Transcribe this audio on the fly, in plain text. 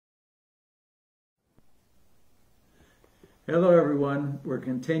Hello everyone, we're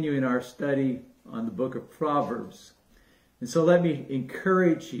continuing our study on the book of Proverbs. And so let me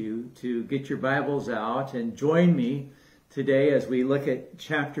encourage you to get your Bibles out and join me today as we look at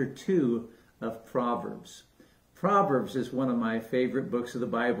chapter 2 of Proverbs. Proverbs is one of my favorite books of the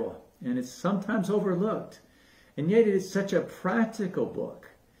Bible, and it's sometimes overlooked. And yet it is such a practical book.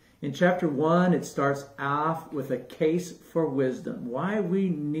 In chapter 1, it starts off with a case for wisdom. Why we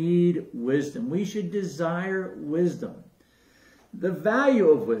need wisdom. We should desire wisdom. The value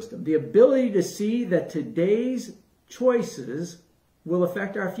of wisdom, the ability to see that today's choices will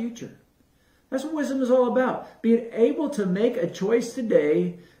affect our future. That's what wisdom is all about. Being able to make a choice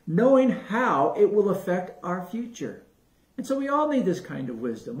today, knowing how it will affect our future. And so we all need this kind of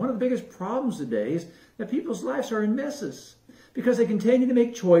wisdom. One of the biggest problems today is that people's lives are in messes because they continue to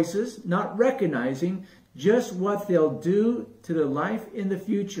make choices, not recognizing just what they'll do to their life in the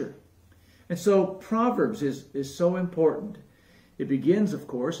future. And so Proverbs is so important. It begins, of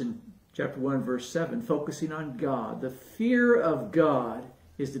course, in chapter 1, verse 7, focusing on God. The fear of God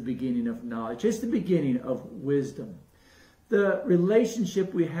is the beginning of knowledge. It's the beginning of wisdom. The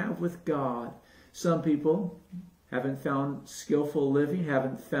relationship we have with God. Some people haven't found skillful living,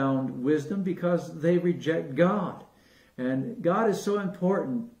 haven't found wisdom because they reject God. And God is so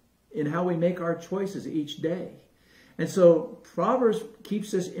important in how we make our choices each day. And so Proverbs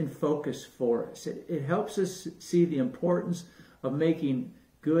keeps us in focus for us. It helps us see the importance of making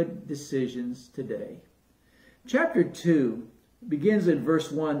good decisions today. Chapter 2 begins in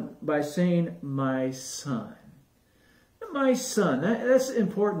verse 1 by saying, my son. My son. That's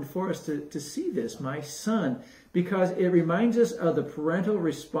important for us to see this, my son, because it reminds us of the parental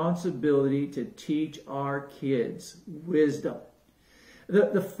responsibility to teach our kids wisdom.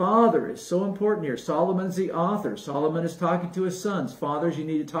 The father is so important here. Solomon's the author. Solomon is talking to his sons. Fathers, you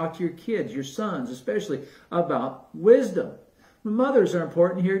need to talk to your kids, your sons especially, about wisdom. Mothers are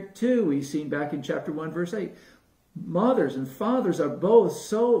important here too. We've seen back in chapter 1, verse 8. Mothers and fathers are both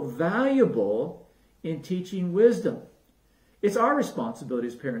so valuable in teaching wisdom. It's our responsibility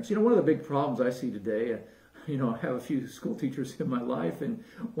as parents. You know, one of the big problems I see today, I have a few school teachers in my life, and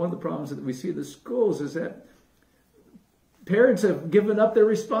one of the problems that we see in the schools is that parents have given up their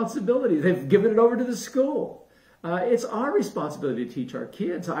responsibility. They've given it over to the school. It's our responsibility to teach our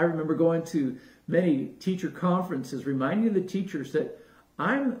kids. I remember going to many teacher conferences, reminding the teachers that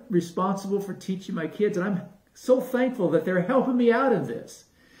I'm responsible for teaching my kids, and I'm so thankful that they're helping me out in this.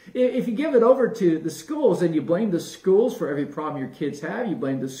 If you give it over to the schools and you blame the schools for every problem your kids have, you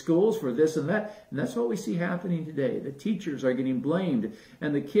blame the schools for this and that, and that's what we see happening today. The teachers are getting blamed,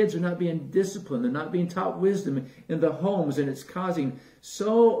 and the kids are not being disciplined. They're not being taught wisdom in the homes, and it's causing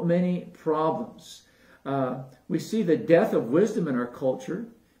so many problems. We see the death of wisdom in our culture.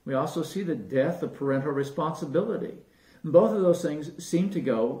 We also see the death of parental responsibility. Both of those things seem to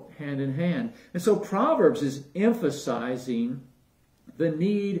go hand in hand. And so Proverbs is emphasizing the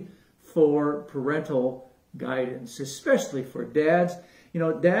need for parental guidance, especially for dads. You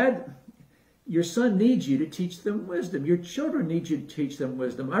know, dad, your son needs you to teach them wisdom. Your children need you to teach them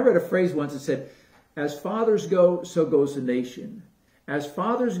wisdom. I read a phrase once that said, as fathers go, so goes the nation. As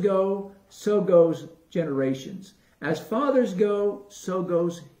fathers go, so goes generations. As fathers go, so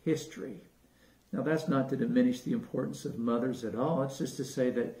goes history. Now, that's not to diminish the importance of mothers at all. It's just to say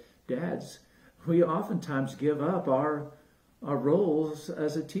that dads, we oftentimes give up our roles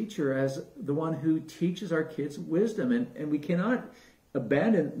as a teacher, as the one who teaches our kids wisdom. And we cannot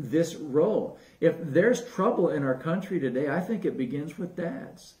abandon this role. If there's trouble in our country today, I think it begins with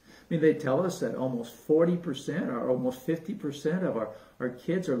dads. I mean, they tell us that almost 40% or almost 50% of our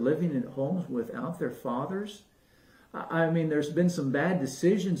kids are living in homes without their fathers. I mean, there's been some bad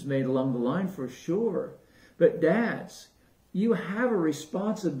decisions made along the line for sure. But dads, you have a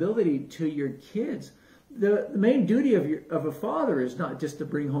responsibility to your kids. The main duty of a father is not just to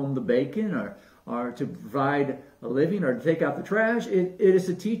bring home the bacon or to provide a living or to take out the trash. It is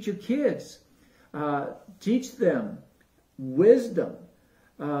to teach your kids. Teach them wisdom.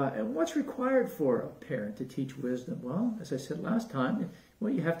 And what's required for a parent to teach wisdom? Well, as I said last time,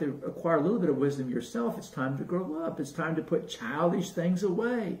 well, you have to acquire a little bit of wisdom yourself. It's time to grow up. It's time to put childish things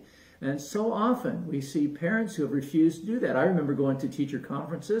away. And so often we see parents who have refused to do that. I remember going to teacher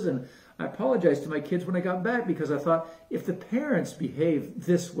conferences, and I apologized to my kids when I got back because I thought, if the parents behave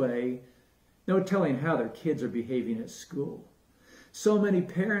this way, no telling how their kids are behaving at school. So many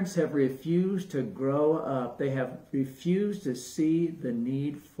parents have refused to grow up. They have refused to see the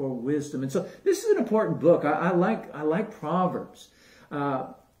need for wisdom. And so this is an important book. I like Proverbs.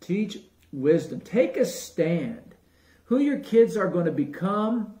 Teach wisdom. Take a stand. Who your kids are going to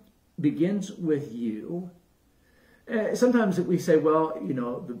become begins with you. Sometimes we say, well, you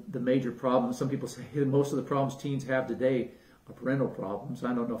know, the major problems, some people say most of the problems teens have today are parental problems.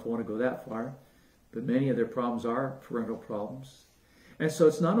 I don't know if I want to go that far, but many of their problems are parental problems. And so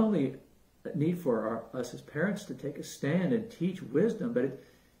it's not only a need for us as parents to take a stand and teach wisdom, but it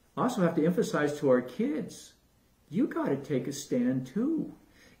also have to emphasize to our kids, you got to take a stand too.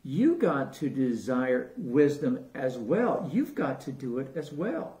 You got to desire wisdom as well. You've got to do it as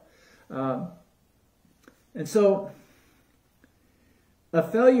well. And so a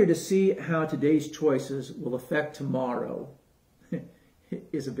failure to see how today's choices will affect tomorrow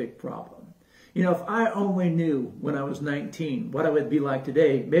is a big problem. You know, if I only knew when I was 19 what I would be like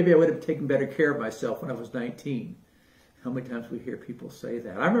today, maybe I would have taken better care of myself when I was 19. How many times we hear people say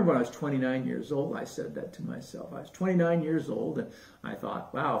that? I remember when I was 29 years old, I said that to myself. I was 29 years old, and I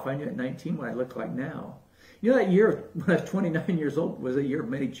thought, wow, if I knew at 19 what I look like now. You know, that year when I was 29 years old was a year of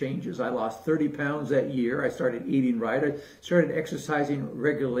many changes. I lost 30 pounds that year. I started eating right. I started exercising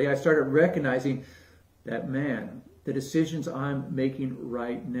regularly. I started recognizing that, man, the decisions I'm making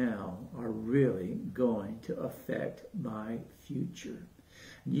right now are really going to affect my future.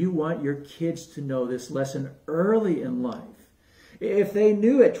 You want your kids to know this lesson early in life. If they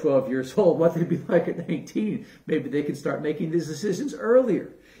knew at 12 years old what they'd be like at 19, maybe they could start making these decisions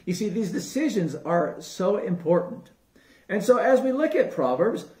earlier. You see, these decisions are so important. And so as we look at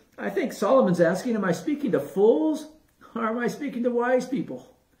Proverbs, I think Solomon's asking, am I speaking to fools or am I speaking to wise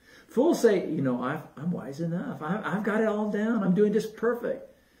people? Fools say, you know, I'm wise enough. I've got it all down. I'm doing this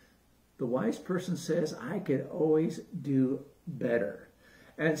perfect. The wise person says, I could always do better.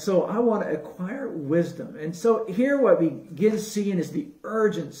 And so I want to acquire wisdom. And so here what we begin seeing is the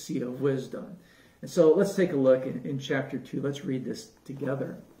urgency of wisdom. And so let's take a look in chapter 2. Let's read this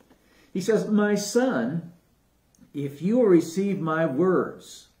together. He says, my son, if you will receive my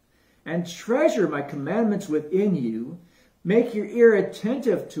words and treasure my commandments within you, make your ear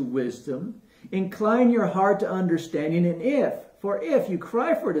attentive to wisdom, incline your heart to understanding, and if you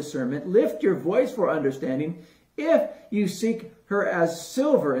cry for discernment, lift your voice for understanding, if you seek her as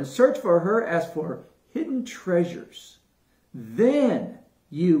silver and search for her as for hidden treasures, then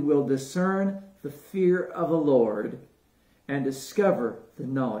you will discern the fear of the Lord and discover the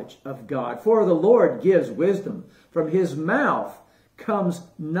knowledge of God. For the Lord gives wisdom. From his mouth comes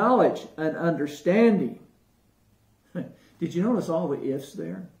knowledge and understanding. Did you notice all the ifs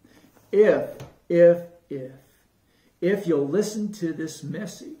there? If you'll listen to this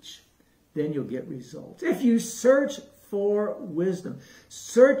message, then you'll get results. If you search for wisdom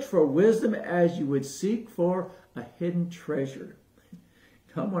as you would seek for a hidden treasure.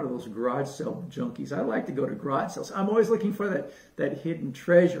 I'm one of those garage sale junkies. I like to go to garage sales. I'm always looking for that hidden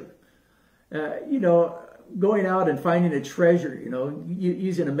treasure. You know, going out and finding a treasure, you know,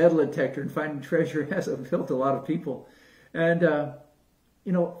 using a metal detector and finding treasure has helped a lot of people. And,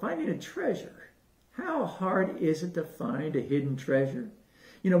 you know, finding a treasure. How hard is it to find a hidden treasure?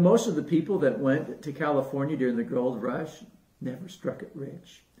 You know, most of the people that went to California during the gold rush never struck it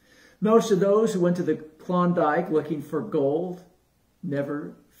rich. Most of those who went to the Klondike looking for gold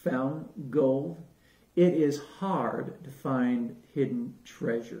never found gold. It is hard to find hidden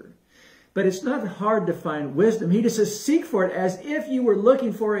treasure. But it's not hard to find wisdom. He just says, seek for it as if you were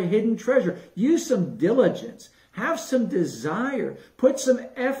looking for a hidden treasure. Use some diligence. Have some desire. Put some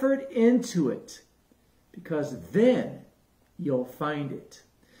effort into it. Because then you'll find it.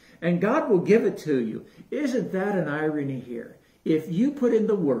 And God will give it to you. Isn't that an irony here? If you put in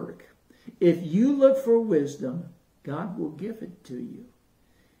the work, if you look for wisdom, God will give it to you.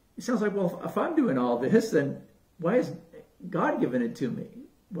 It sounds like, well, if I'm doing all this, then why is God giving it to me?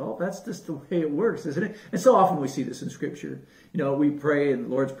 Well, that's just the way it works, isn't it? And so often we see this in Scripture. You know, we pray in the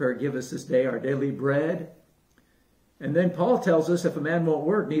Lord's Prayer, give us this day our daily bread. And then Paul tells us, if a man won't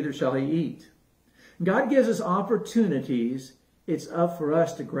work, neither shall he eat. God gives us opportunities. It's up for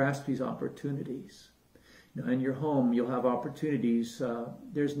us to grasp these opportunities. You know, in your home, you'll have opportunities.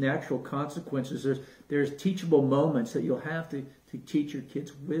 There's natural consequences. There's teachable moments that you'll have to teach your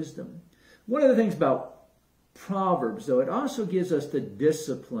kids wisdom. One of the things about Proverbs, though, it also gives us the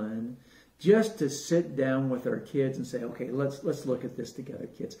discipline just to sit down with our kids and say, okay, let's look at this together,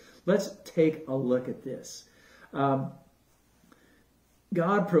 kids. Let's take a look at this.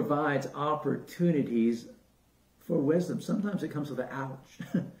 God provides opportunities for wisdom. Sometimes it comes with an ouch.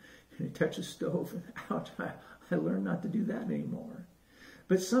 You touch a stove, and ouch, I learned not to do that anymore.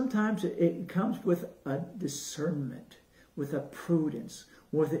 But sometimes it comes with a discernment, with a prudence,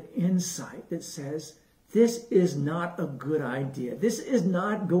 with an insight that says, this is not a good idea. This is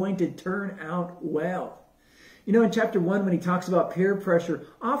not going to turn out well. You know, in chapter 1, when he talks about peer pressure,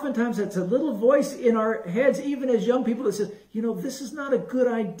 oftentimes it's a little voice in our heads, even as young people, that says, you know, this is not a good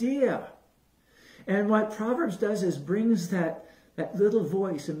idea. And what Proverbs does is brings that little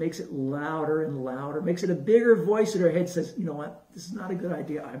voice and makes it louder and louder, makes it a bigger voice in our head, says, you know what, this is not a good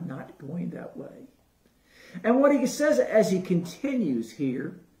idea. I'm not going that way. And what he says as he continues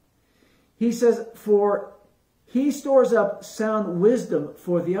here, he says, for he stores up sound wisdom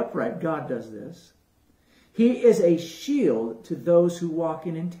for the upright. God does this. He is a shield to those who walk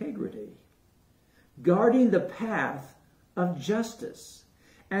in integrity, guarding the path of justice,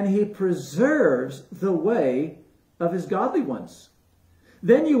 and he preserves the way of his godly ones.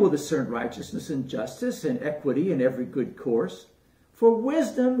 Then you will discern righteousness and justice and equity in every good course, for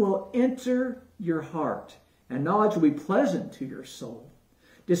wisdom will enter your heart, and knowledge will be pleasant to your soul.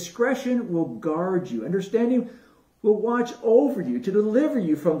 Discretion will guard you. Understanding will watch over you to deliver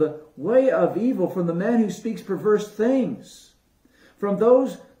you from the way of evil, from the man who speaks perverse things, from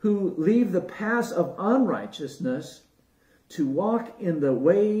those who leave the paths of unrighteousness to walk in the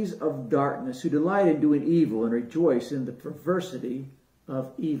ways of darkness, who delight in doing evil and rejoice in the perversity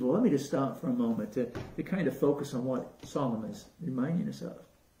of evil. Let me just stop for a moment to kind of focus on what Solomon is reminding us of.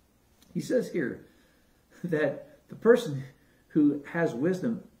 He says here that the person who has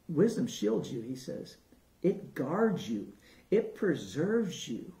wisdom shields you, he says. It guards you. It preserves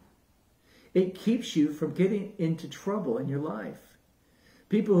you. It keeps you from getting into trouble in your life.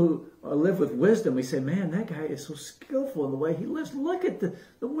 People who live with wisdom, we say, man, that guy is so skillful in the way he lives. Look at the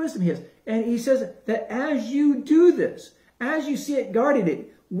wisdom he has. And he says that as you do this, as you see it guarded,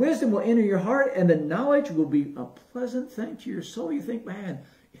 wisdom will enter your heart, and the knowledge will be a pleasant thing to your soul. You think, man,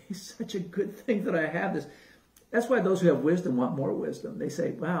 it's such a good thing that I have this. That's why those who have wisdom want more wisdom. They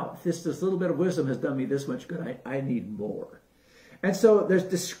say, wow, this little bit of wisdom has done me this much good. I need more. And so there's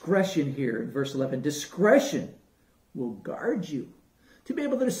discretion here in verse 11. Discretion will guard you to be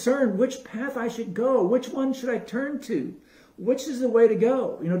able to discern which path I should go. Which one should I turn to? Which is the way to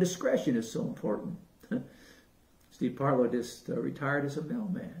go? You know, discretion is so important. Steve Parlow just retired as a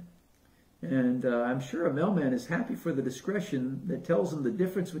mailman. And I'm sure a mailman is happy for the discretion that tells him the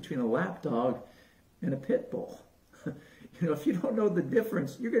difference between a lapdog and a pit bull. You know, if you don't know the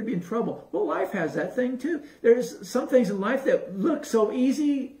difference, you're going to be in trouble. Well, life has that thing too. There's some things in life that look so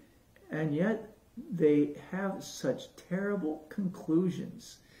easy, and yet they have such terrible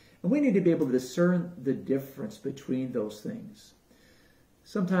conclusions. And we need to be able to discern the difference between those things.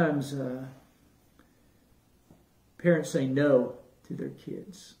 Sometimes parents say no to their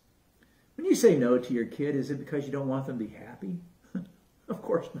kids. When you say no to your kid, is it because you don't want them to be happy? Of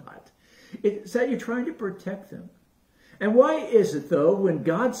course not. It's that you're trying to protect them. And why is it, though, when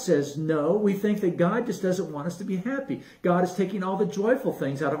God says no, we think that God just doesn't want us to be happy? God is taking all the joyful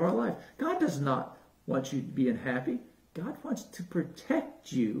things out of our life. God does not want you to be unhappy. God wants to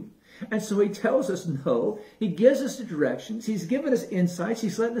protect you. And so he tells us no. He gives us the directions. He's given us insights.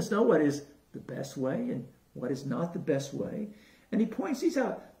 He's letting us know what is the best way and what is not the best way. And he points these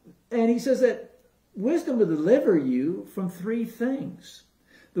out. And he says that wisdom will deliver you from three things.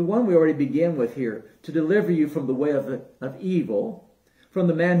 The one we already began with here, to deliver you from the way of evil, from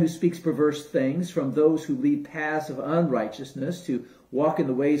the man who speaks perverse things, from those who lead paths of unrighteousness, to walk in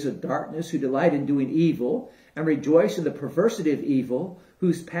the ways of darkness, who delight in doing evil, and rejoice in the perversity of evil,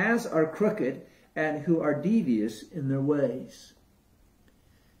 whose paths are crooked, and who are devious in their ways.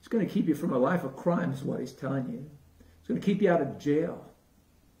 It's going to keep you from a life of crime, is what he's telling you. It's going to keep you out of jail.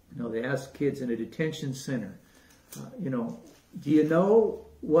 You know, they ask kids in a detention center, do you know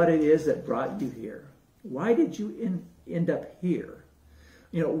what it is that brought you here? Why did you end up here?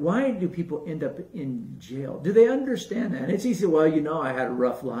 You know, why do people end up in jail? Do they understand that? And it's easy, well, I had a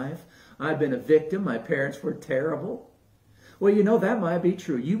rough life. I've been a victim. My parents were terrible. Well, that might be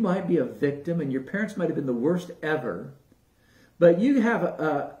true. You might be a victim, and your parents might have been the worst ever. But you have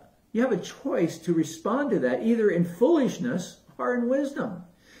a choice to respond to that, either in foolishness or in wisdom.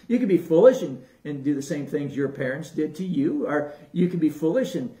 You can be foolish and do the same things your parents did to you. Or you can be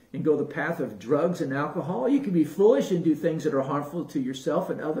foolish and go the path of drugs and alcohol. You can be foolish and do things that are harmful to yourself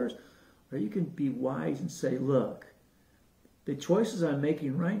and others. Or you can be wise and say, look, the choices I'm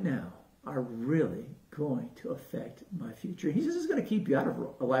making right now are really going to affect my future. He says it's going to keep you out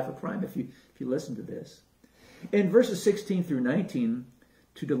of a life of crime if you listen to this. In verses 16 through 19,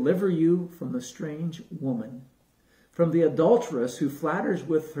 to deliver you from the strange woman, from the adulteress who flatters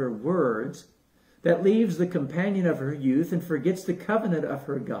with her words, that leaves the companion of her youth and forgets the covenant of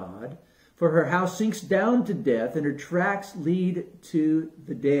her God, for her house sinks down to death and her tracks lead to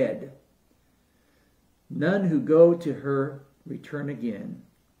the dead. None who go to her return again,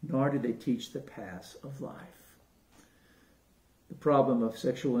 nor do they teach the paths of life. the problem of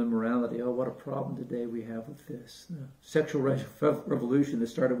sexual immorality. Oh, what a problem today we have with this. The sexual revolution that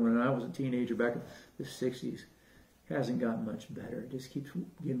started when I was a teenager back in the 60s hasn't gotten much better. It just keeps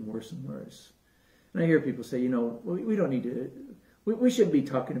getting worse and worse. And I hear people say, we don't need to, we shouldn't be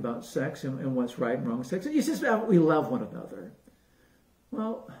talking about sex and what's right and wrong with sex. It's just about we love one another.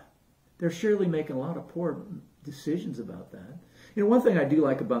 Well, they're surely making a lot of poor decisions about that. One thing I do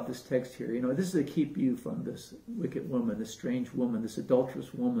like about this text here, this is to keep you from this wicked woman, this strange woman, this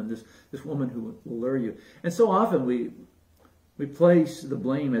adulterous woman, this woman who will lure you. And so often we place the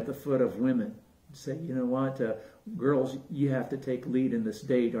blame at the foot of women. Say, you know what, girls, you have to take lead in this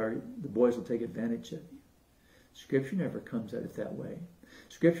date or the boys will take advantage of you. Scripture never comes at it that way.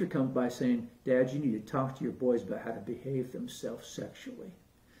 Scripture comes by saying, Dad, you need to talk to your boys about how to behave themselves sexually.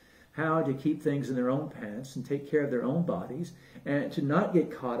 How to keep things in their own pants and take care of their own bodies and to not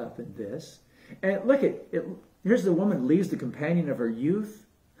get caught up in this. And look at it. Here's the woman who leaves the companion of her youth,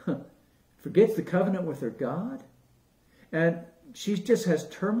 forgets the covenant with her God, and she just has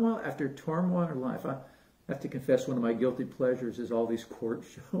turmoil after turmoil in her life. I have to confess one of my guilty pleasures is all these court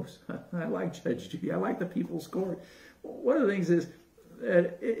shows. I like Judge Judy. I like the People's Court. One of the things is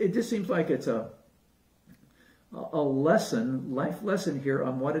that it just seems like it's a life lesson here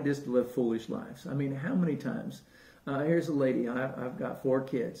on what it is to live foolish lives. I mean, how many times? Here's a lady. I've got 4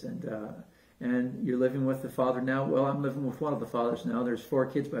 kids, and you're living with the father now. Well, I'm living with one of the fathers now. There's 4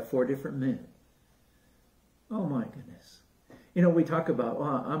 kids by 4 different men. Oh my goodness. We talk about,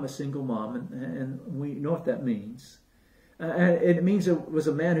 well, I'm a single mom, and we know what that means. And it means it was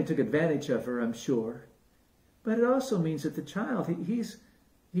a man who took advantage of her, I'm sure. But it also means that the child, he's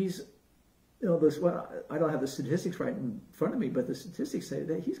I don't have the statistics right in front of me, but the statistics say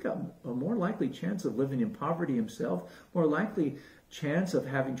that he's got a more likely chance of living in poverty himself, more likely chance of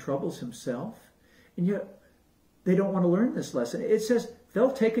having troubles himself. And yet, they don't want to learn this lesson. It says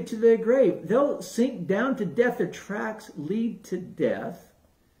they'll take it to their grave. They'll sink down to death. Their tracks lead to death.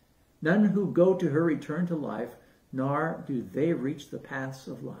 None who go to her return to life, nor do they reach the paths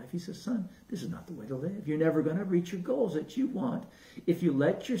of life. He says, son, this is not the way to live. You're never going to reach your goals that you want if you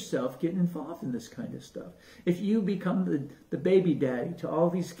let yourself get involved in this kind of stuff. If you become the baby daddy to all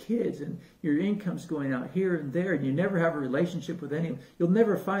these kids and your income's going out here and there and you never have a relationship with anyone, you'll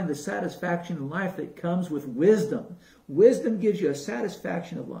never find the satisfaction in life that comes with wisdom. Wisdom gives you a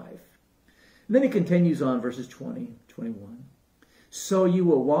satisfaction of life. And then he continues on, verses 20, 21. So you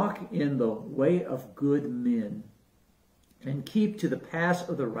will walk in the way of good men and keep to the paths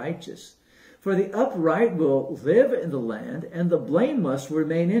of the righteous. For the upright will live in the land, and the blameless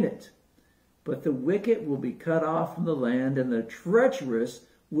remain in it. But the wicked will be cut off from the land, and the treacherous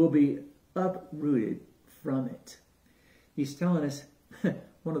will be uprooted from it. He's telling us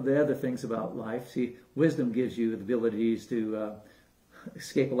one of the other things about life. See, wisdom gives you the abilities to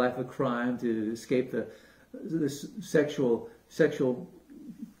escape a life of crime, to escape the sexual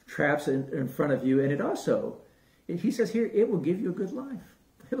traps in front of you, and it also, he says here, it will give you a good life.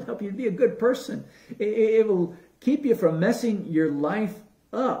 It'll help you to be a good person. It will keep you from messing your life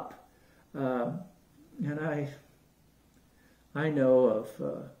up. And I know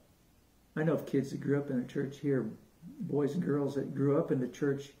of kids that grew up in the church here, boys and girls that grew up in the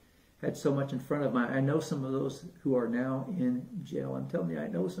church, had so much in front of them. I know some of those who are now in jail. I'm telling you, I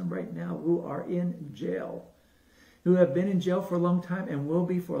know some right now who are in jail, who have been in jail for a long time and will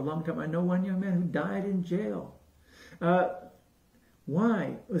be for a long time. I know one young man who died in jail.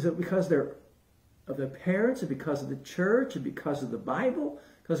 Why? Was it because of their parents, or because of the church, or because of the Bible,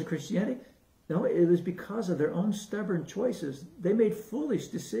 because of Christianity? No, it was because of their own stubborn choices. They made foolish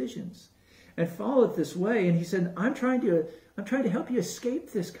decisions and followed this way. And he said, I'm trying to help you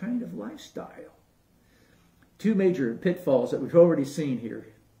escape this kind of lifestyle. 2 major pitfalls that we've already seen here,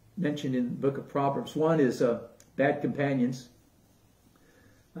 mentioned in the book of Proverbs. One is bad companions.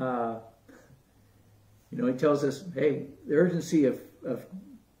 He tells us, hey, the urgency of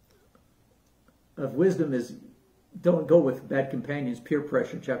wisdom is don't go with bad companions, peer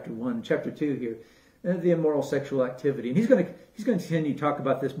pressure, chapter 1. Chapter 2 here, the immoral sexual activity. And he's going to continue to talk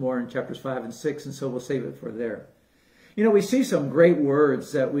about this more in chapters 5 and 6, and so we'll save it for there. We see some great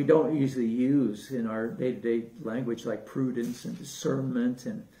words that we don't usually use in our day-to-day language, like prudence and discernment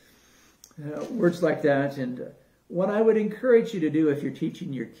and words like that. And what I would encourage you to do if you're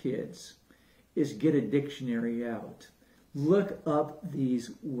teaching your kids is get a dictionary out. Look up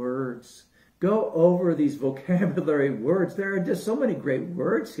these words. Go over these vocabulary words. There are just so many great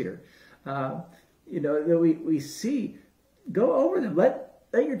words here, that we see. Go over them. Let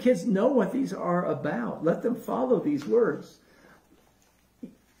your kids know what these are about. Let them follow these words.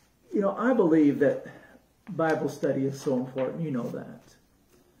 I believe that Bible study is so important. You know that.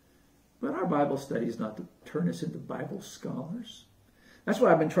 But our Bible study is not to turn us into Bible scholars. That's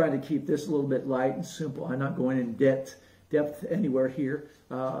why I've been trying to keep this a little bit light and simple. I'm not going in depth anywhere here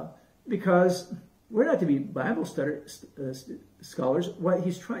because we're not to be Bible scholars. What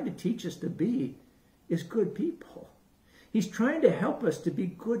he's trying to teach us to be is good people. He's trying to help us to be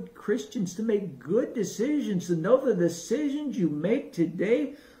good Christians, to make good decisions, to know the decisions you make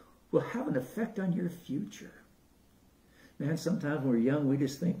today will have an effect on your future. Man, sometimes when we're young, we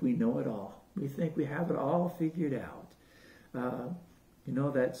just think we know it all. We think we have it all figured out. You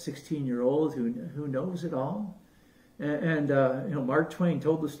know, that 16-year-old who knows it all? And you know, Mark Twain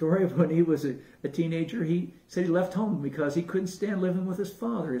told the story of when he was a teenager. He said he left home because he couldn't stand living with his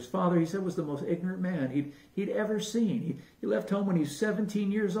father. His father, he said, was the most ignorant man he'd ever seen. He left home when he was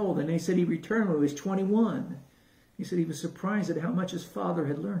 17 years old, and he said he returned when he was 21. He said he was surprised at how much his father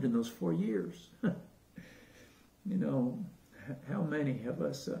had learned in those 4 years. You know, how many of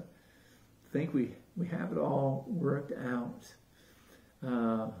us think we have it all worked out?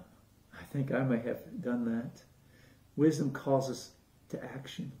 I think I may have done that. Wisdom calls us to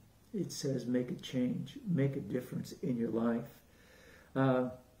action. It says make a change, make a difference in your life.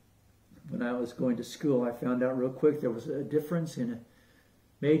 When I was going to school, I found out real quick there was a difference in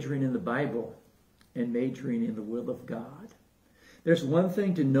majoring in the Bible and majoring in the will of God. There's one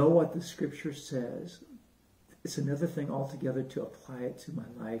thing to know what the Scripture says. It's another thing altogether to apply it to my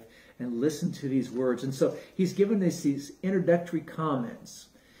life and listen to these words. And so he's given us these introductory comments.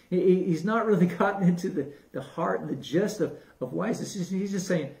 He's not really gotten into the heart and the gist of why this is. He's just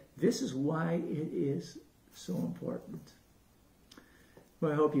saying, this is why it is so important.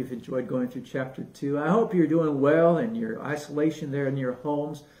 Well, I hope you've enjoyed going through chapter 2. I hope you're doing well in your isolation there in your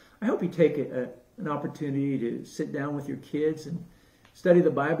homes. I hope you take an opportunity to sit down with your kids and study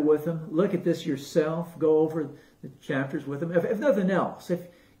the Bible with them. Look at this yourself. Go over the chapters with them. If nothing else,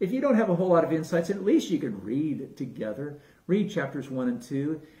 if you don't have a whole lot of insights, at least you can read together. Read chapters 1 and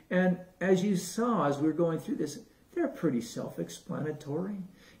 2. And as you saw as we were going through this, they're pretty self-explanatory.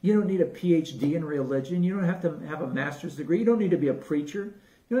 You don't need a PhD in religion. You don't have to have a master's degree. You don't need to be a preacher.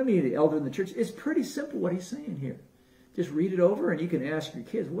 You don't need to be an elder in the church. It's pretty simple what he's saying here. Just read it over and you can ask your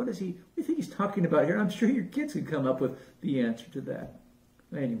kids, what do you think he's talking about here? I'm sure your kids can come up with the answer to that.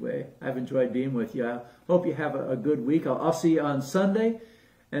 Anyway, I've enjoyed being with you. I hope you have a good week. I'll see you on Sunday,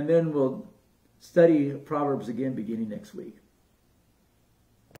 and then we'll study Proverbs again beginning next week.